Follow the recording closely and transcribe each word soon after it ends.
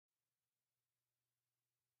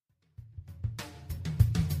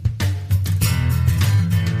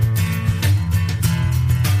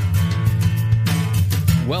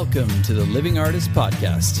Welcome to the Living Artist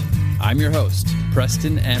Podcast. I'm your host,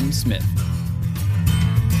 Preston M. Smith.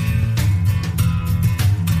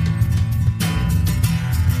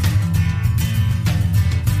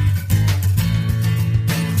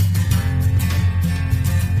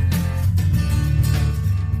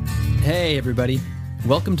 Hey, everybody.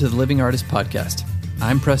 Welcome to the Living Artist Podcast.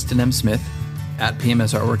 I'm Preston M. Smith, at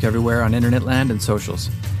PMS Artwork everywhere on internet land and socials.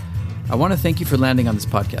 I want to thank you for landing on this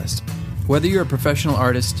podcast. Whether you're a professional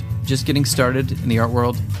artist, just getting started in the art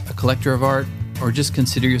world, a collector of art, or just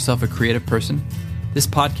consider yourself a creative person, this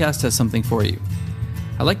podcast has something for you.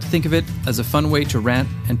 I like to think of it as a fun way to rant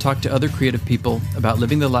and talk to other creative people about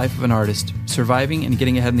living the life of an artist, surviving and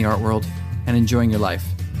getting ahead in the art world, and enjoying your life.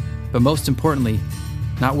 But most importantly,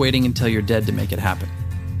 not waiting until you're dead to make it happen.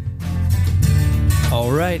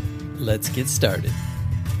 All right, let's get started.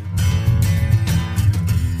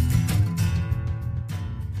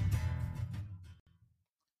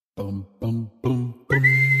 Boom, boom, boom, boom, boom,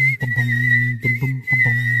 boom, boom, boom, boom,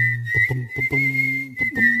 boom,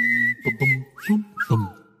 boom, boom,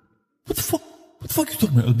 boom. What the fuck? What the fuck are you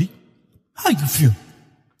talking about, LD? How you feel?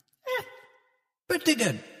 Pretty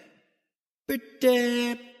good. Pretty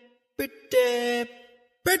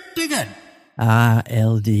good. Ah,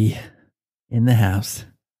 LD in the house.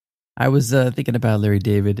 I was thinking about Larry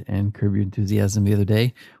David and Curb Your Enthusiasm the other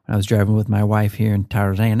day when I was driving with my wife here in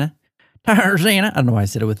Tarzana. I don't know why I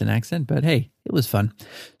said it with an accent, but hey, it was fun.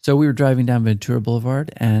 So we were driving down Ventura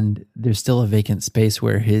Boulevard, and there's still a vacant space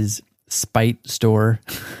where his Spite store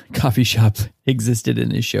coffee shop existed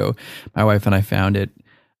in his show. My wife and I found it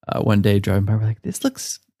one day driving by. We're like, this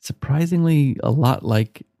looks surprisingly a lot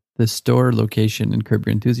like the store location in Curb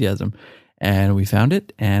Your Enthusiasm. And we found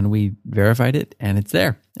it, and we verified it, and it's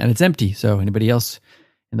there, and it's empty. So anybody else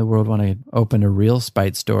in the world want to open a real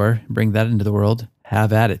Spite store, bring that into the world,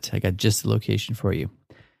 have at it. I got just the location for you.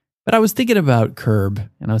 But I was thinking about Curb,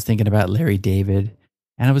 and I was thinking about Larry David,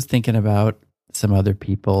 and I was thinking about some other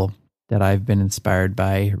people that I've been inspired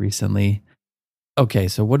by recently. Okay,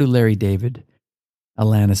 so what do Larry David,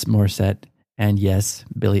 Alanis Morissette, and yes,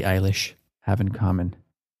 Billie Eilish have in common?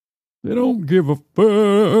 They don't give a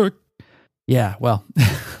fuck. Yeah, well,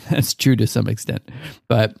 that's true to some extent.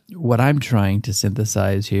 But what I'm trying to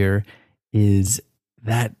synthesize here is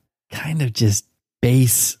that kind of just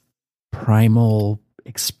base primal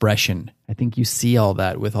expression. I think you see all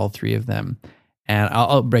that with all three of them. And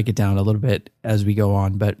I'll break it down a little bit as we go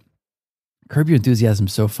on. But Curb Your Enthusiasm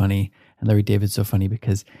is so funny, and Larry David's so funny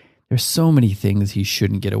because there's so many things he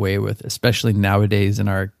shouldn't get away with, especially nowadays in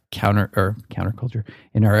our counterculture,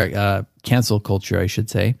 in our cancel culture, I should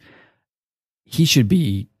say. He should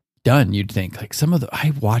be done, you'd think. Like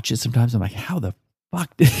I watch it sometimes, I'm like, how the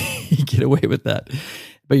fuck did he get away with that?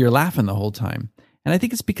 But you're laughing the whole time. And I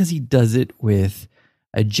think it's because he does it with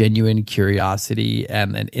a genuine curiosity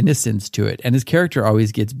and an innocence to it. And his character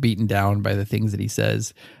always gets beaten down by the things that he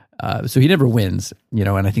says. So he never wins,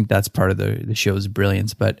 and I think that's part of the show's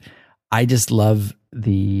brilliance. But I just love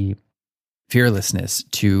the fearlessness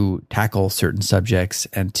to tackle certain subjects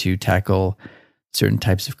and to tackle certain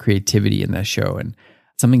types of creativity in that show. And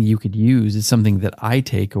something you could use is something that I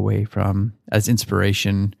take away from as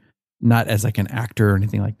inspiration, not as like an actor or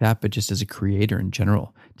anything like that, but just as a creator in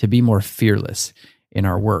general, to be more fearless in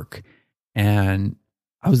our work. And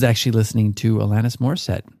I was actually listening to Alanis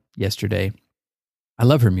Morissette yesterday. I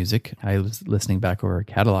love her music. I was listening back over her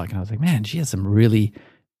catalog, and I was like, man, she has some really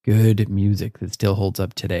good music that still holds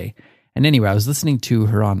up today. And anyway, I was listening to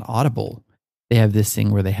her on Audible. They have this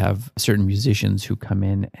thing where they have certain musicians who come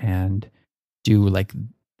in and do like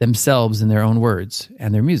themselves in their own words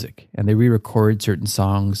and their music. And they re-record certain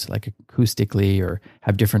songs like acoustically or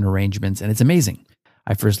have different arrangements. And it's amazing.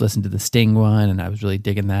 I first listened to the Sting one, and I was really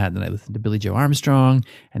digging that. And then I listened to Billie Joe Armstrong,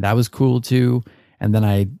 and that was cool too. And then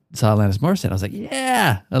I saw Alanis Morissette. I was like,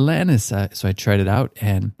 yeah, Alanis. So I tried it out,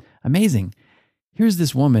 and amazing. Here's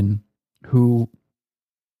this woman who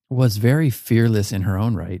was very fearless in her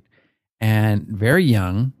own right and very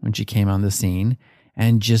young when she came on the scene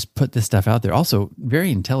and just put this stuff out there. Also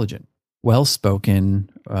very intelligent,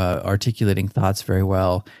 well-spoken, articulating thoughts very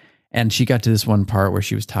well. And she got to this one part where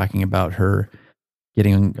she was talking about her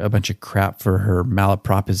getting a bunch of crap for her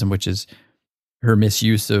malapropism, which is her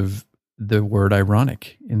misuse of the word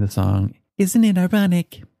ironic in the song. Isn't it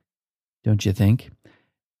ironic? Don't you think?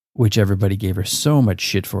 Which everybody gave her so much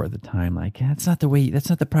shit for at the time. Like, that's not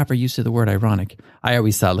the proper use of the word ironic. I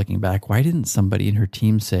always thought, looking back, why didn't somebody in her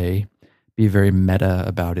team be very meta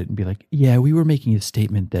about it and be like, yeah, we were making a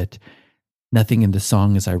statement that nothing in the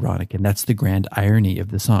song is ironic, and that's the grand irony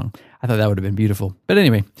of the song. I thought that would have been beautiful. But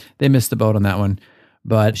anyway, they missed the boat on that one.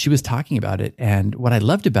 But she was talking about it. And what I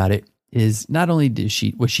loved about it is not only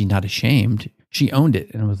was she not ashamed, she owned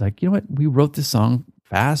it and was like, you know what? We wrote this song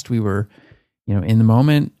fast. We were, in the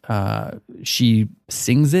moment. She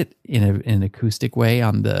sings it in an acoustic way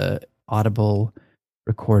on the Audible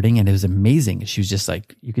recording, and it was amazing. She was just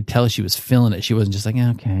like, you could tell she was feeling it. She wasn't just like,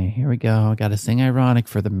 okay, here we go, I got to sing ironic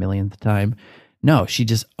for the millionth time. No, she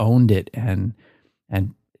just owned it and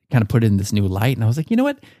kind of put it in this new light. And I was like, you know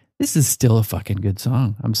what? This is still a fucking good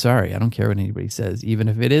song. I'm sorry. I don't care what anybody says, even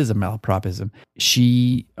if it is a malapropism.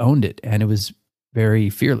 She owned it, and it was very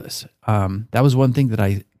fearless. That was one thing that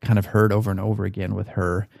I kind of heard over and over again with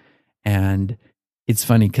her. And it's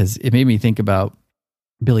funny because it made me think about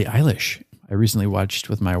Billie Eilish. I recently watched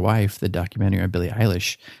with my wife the documentary on Billie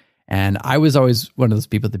Eilish. And I was always one of those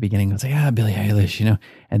people at the beginning. I was like, Billie Eilish,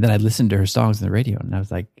 And then I listened to her songs on the radio, and I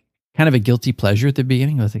was like, kind of a guilty pleasure at the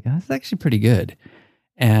beginning. I was like, that's actually pretty good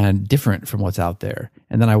and different from what's out there.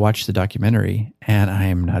 And then I watched the documentary, and I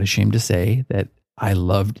am not ashamed to say that I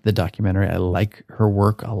loved the documentary. I like her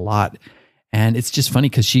work a lot. And it's just funny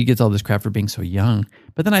because she gets all this crap for being so young.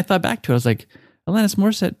 But then I thought back to it. I was like, Alanis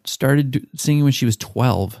Morissette started singing when she was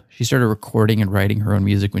 12. She started recording and writing her own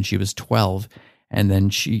music when she was 12. And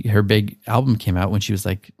then her big album came out when she was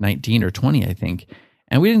like 19 or 20, I think.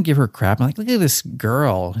 And we didn't give her crap. I'm like, look at this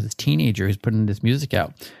girl, this teenager who's putting this music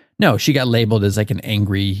out. No, she got labeled as like an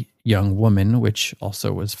angry young woman, which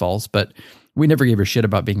also was false. But we never gave her shit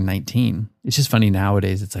about being 19. It's just funny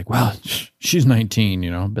nowadays. It's like, well, she's 19,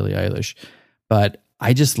 Billie Eilish. But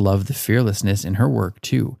I just love the fearlessness in her work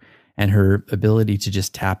too, and her ability to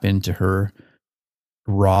just tap into her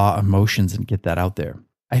raw emotions and get that out there.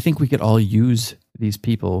 I think we could all use these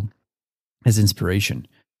people as inspiration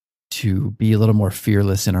to be a little more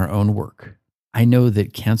fearless in our own work. I know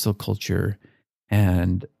that cancel culture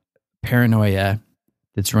and paranoia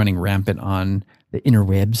that's running rampant on the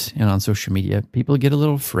interwebs and on social media, people get a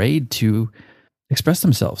little afraid to express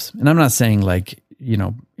themselves. And I'm not saying like,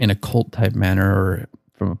 in a cult type manner or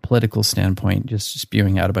from a political standpoint, just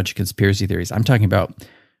spewing out a bunch of conspiracy theories. I'm talking about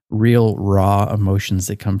real raw emotions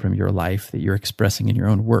that come from your life that you're expressing in your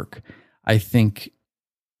own work. I think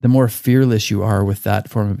the more fearless you are with that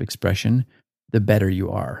form of expression, the better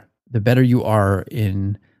you are. The better you are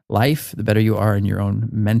in life, the better you are in your own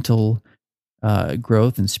mental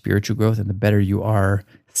growth and spiritual growth, and the better you are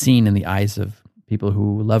seen in the eyes of people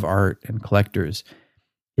who love art and collectors.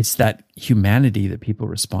 It's that humanity that people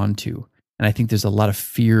respond to. And I think there's a lot of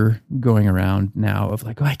fear going around now of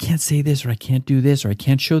like, I can't say this, or I can't do this, or I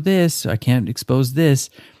can't show this, or I can't expose this.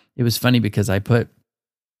 It was funny because I put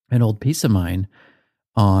an old piece of mine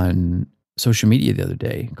on social media the other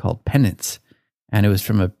day called Penance. And it was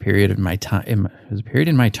from a period of my time. It was a period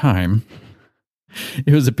in my time.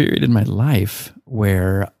 It was a period in my life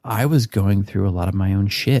where I was going through a lot of my own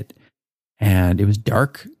shit. And it was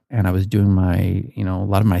dark. And I was doing a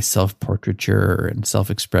lot of my self-portraiture and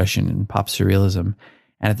self-expression and pop surrealism.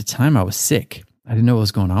 And at the time I was sick. I didn't know what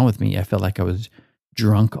was going on with me. I felt like I was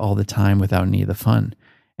drunk all the time without any of the fun.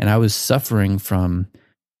 And I was suffering from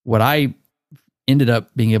what I ended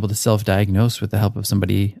up being able to self-diagnose with the help of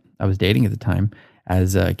somebody I was dating at the time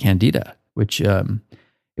as Candida, which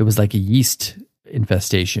it was like a yeast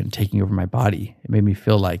infestation taking over my body. It made me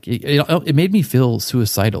feel like it made me feel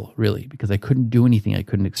suicidal, really, because I couldn't do anything. I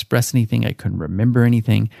couldn't express anything. I couldn't remember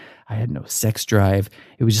anything. I had no sex drive.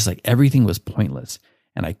 It was just like everything was pointless,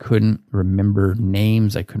 and I couldn't remember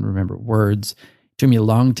names. I couldn't remember words. It took me a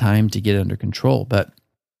long time to get it under control, but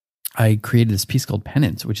I created this piece called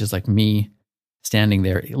Penance, which is like me standing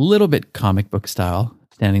there, a little bit comic book style,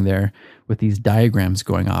 standing there with these diagrams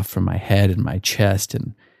going off from my head and my chest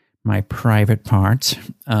and my private parts,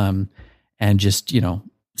 and just,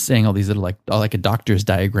 saying all these little, like a doctor's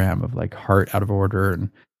diagram of like heart out of order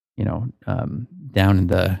and, down in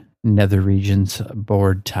the nether regions,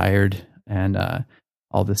 bored, tired, and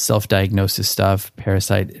all this self-diagnosis stuff,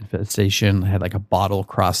 parasite infestation. I had like a bottle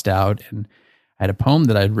crossed out, and I had a poem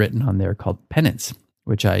that I'd written on there called Penance,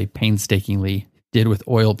 which I painstakingly did with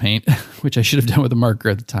oil paint, which I should have done with a marker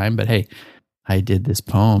at the time. But hey, I did this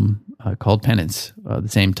poem called Penance, the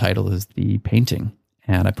same title as the painting,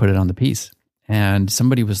 and I put it on the piece. And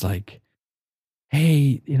somebody was like,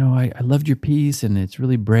 hey, I loved your piece, and it's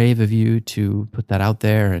really brave of you to put that out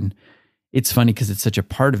there. And it's funny because it's such a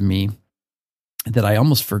part of me that I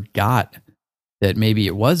almost forgot that maybe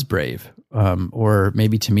it was brave, or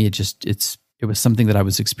maybe to me it was something that I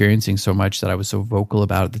was experiencing so much that I was so vocal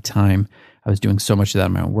about at the time. I was doing so much of that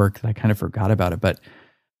in my own work that I kind of forgot about it. But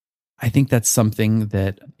I think that's something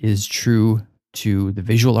that is true to the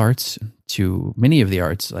visual arts, to many of the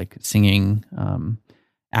arts like singing,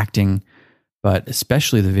 acting, but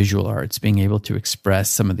especially the visual arts, being able to express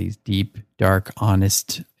some of these deep, dark,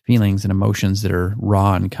 honest feelings and emotions that are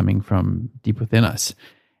raw and coming from deep within us.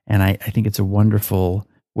 And I think it's a wonderful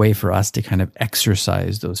way for us to kind of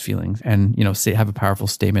exercise those feelings and, have a powerful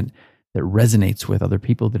statement that resonates with other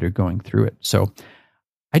people that are going through it. So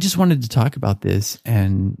I just wanted to talk about this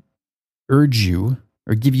and urge you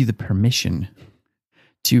or give you the permission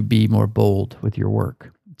to be more bold with your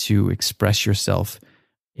work, to express yourself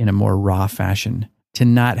in a more raw fashion, to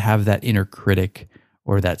not have that inner critic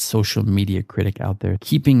or that social media critic out there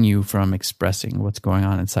keeping you from expressing what's going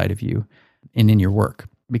on inside of you and in your work.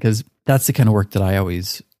 Because that's the kind of work that I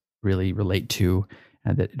always really relate to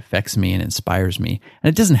and that affects me and inspires me. And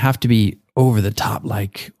it doesn't have to be over the top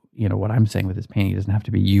like, what I'm saying with this painting. It doesn't have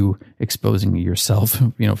to be you exposing yourself,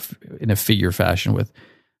 in a figure fashion with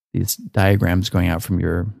these diagrams going out from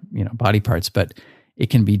your, body parts, but it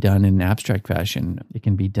can be done in an abstract fashion. It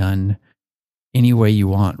can be done any way you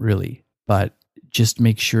want, really. But just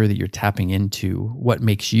make sure that you're tapping into what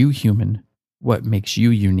makes you human, what makes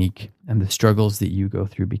you unique, and the struggles that you go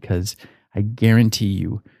through, because I guarantee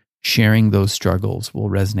you sharing those struggles will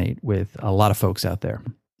resonate with a lot of folks out there.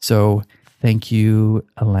 So thank you,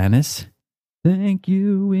 Alanis. Thank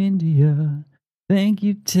you, India. Thank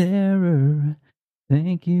you, Terror.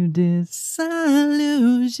 Thank you,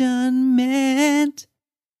 Disillusionment.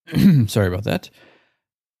 Sorry about that.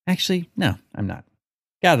 Actually, no, I'm not.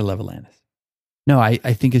 Gotta love Alanis. No, I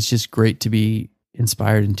think it's just great to be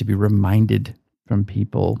inspired and to be reminded from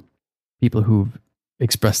people who've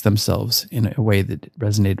expressed themselves in a way that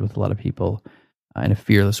resonated with a lot of people in a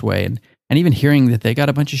fearless way. And even hearing that they got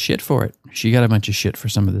a bunch of shit for it. She got a bunch of shit for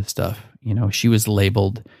some of this stuff. She was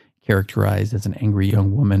labeled, characterized as an angry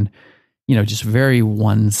young woman, just very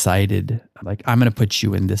one-sided. Like, I'm going to put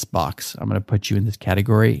you in this box. I'm going to put you in this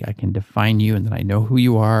category. I can define you, and then I know who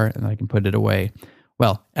you are, and I can put it away.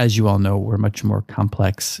 Well, as you all know, we're much more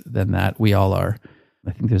complex than that. We all are.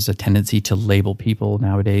 I think there's a tendency to label people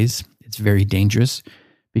nowadays. It's very dangerous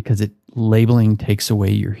because labeling takes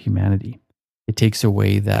away your humanity. It takes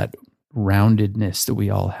away that roundedness that we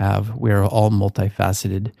all have. We're all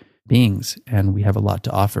multifaceted beings, and we have a lot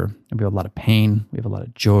to offer. And we have a lot of pain. We have a lot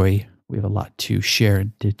of joy. We have a lot to share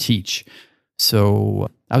and to teach. So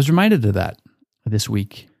I was reminded of that this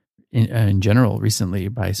week in general recently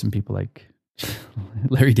by some people like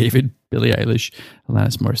Larry David, Billie Eilish,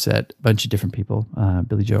 Alanis Morissette, a bunch of different people,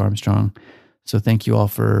 Billy Joe Armstrong. So thank you all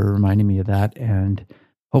for reminding me of that. And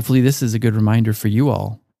hopefully this is a good reminder for you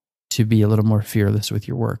all to be a little more fearless with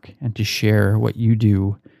your work and to share what you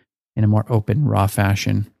do in a more open, raw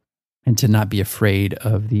fashion, and to not be afraid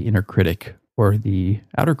of the inner critic or the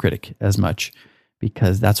outer critic as much,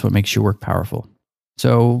 because that's what makes your work powerful.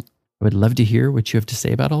 So I would love to hear what you have to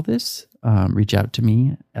say about all this. Reach out to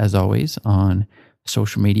me, as always, on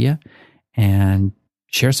social media and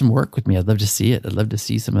share some work with me. I'd love to see it. I'd love to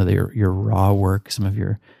see some of your raw work, some of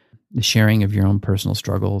the sharing of your own personal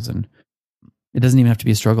struggles. And it doesn't even have to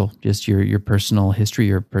be a struggle, just your personal history,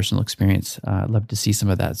 your personal experience. I'd love to see some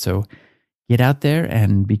of that. So get out there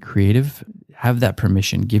and be creative. Have that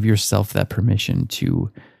permission. Give yourself that permission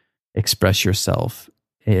to express yourself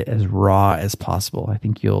as raw as possible. I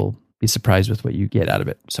think you'll be surprised with what you get out of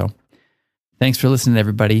it. So thanks for listening,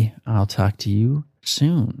 everybody. I'll talk to you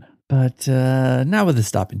soon. But not with a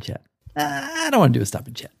stop and chat. I don't want to do a stop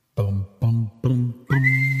and chat. Bum, bum, bum, bum, bum,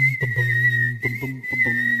 bum, bum, bum,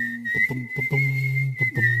 bum, bum,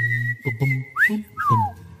 bum, bum.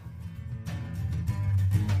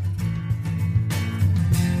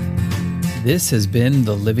 This has been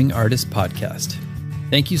the Living Artist Podcast.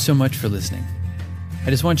 Thank you so much for listening. I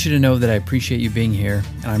just want you to know that I appreciate you being here,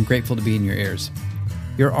 and I'm grateful to be in your ears.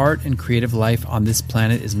 Your art and creative life on this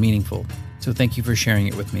planet is meaningful, so thank you for sharing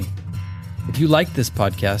it with me. If you like this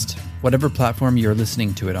podcast, whatever platform you're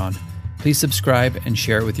listening to it on, please subscribe and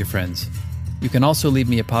share it with your friends. You can also leave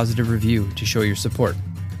me a positive review to show your support.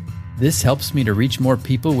 This helps me to reach more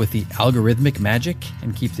people with the algorithmic magic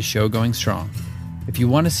and keep the show going strong. If you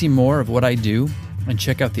want to see more of what I do and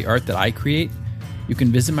check out the art that I create, you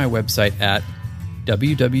can visit my website at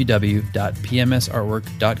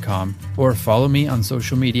www.pmsartwork.com or follow me on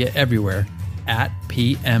social media everywhere at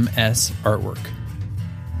PMS Artwork.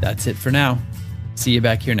 That's it for now. See you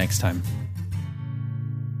back here next time.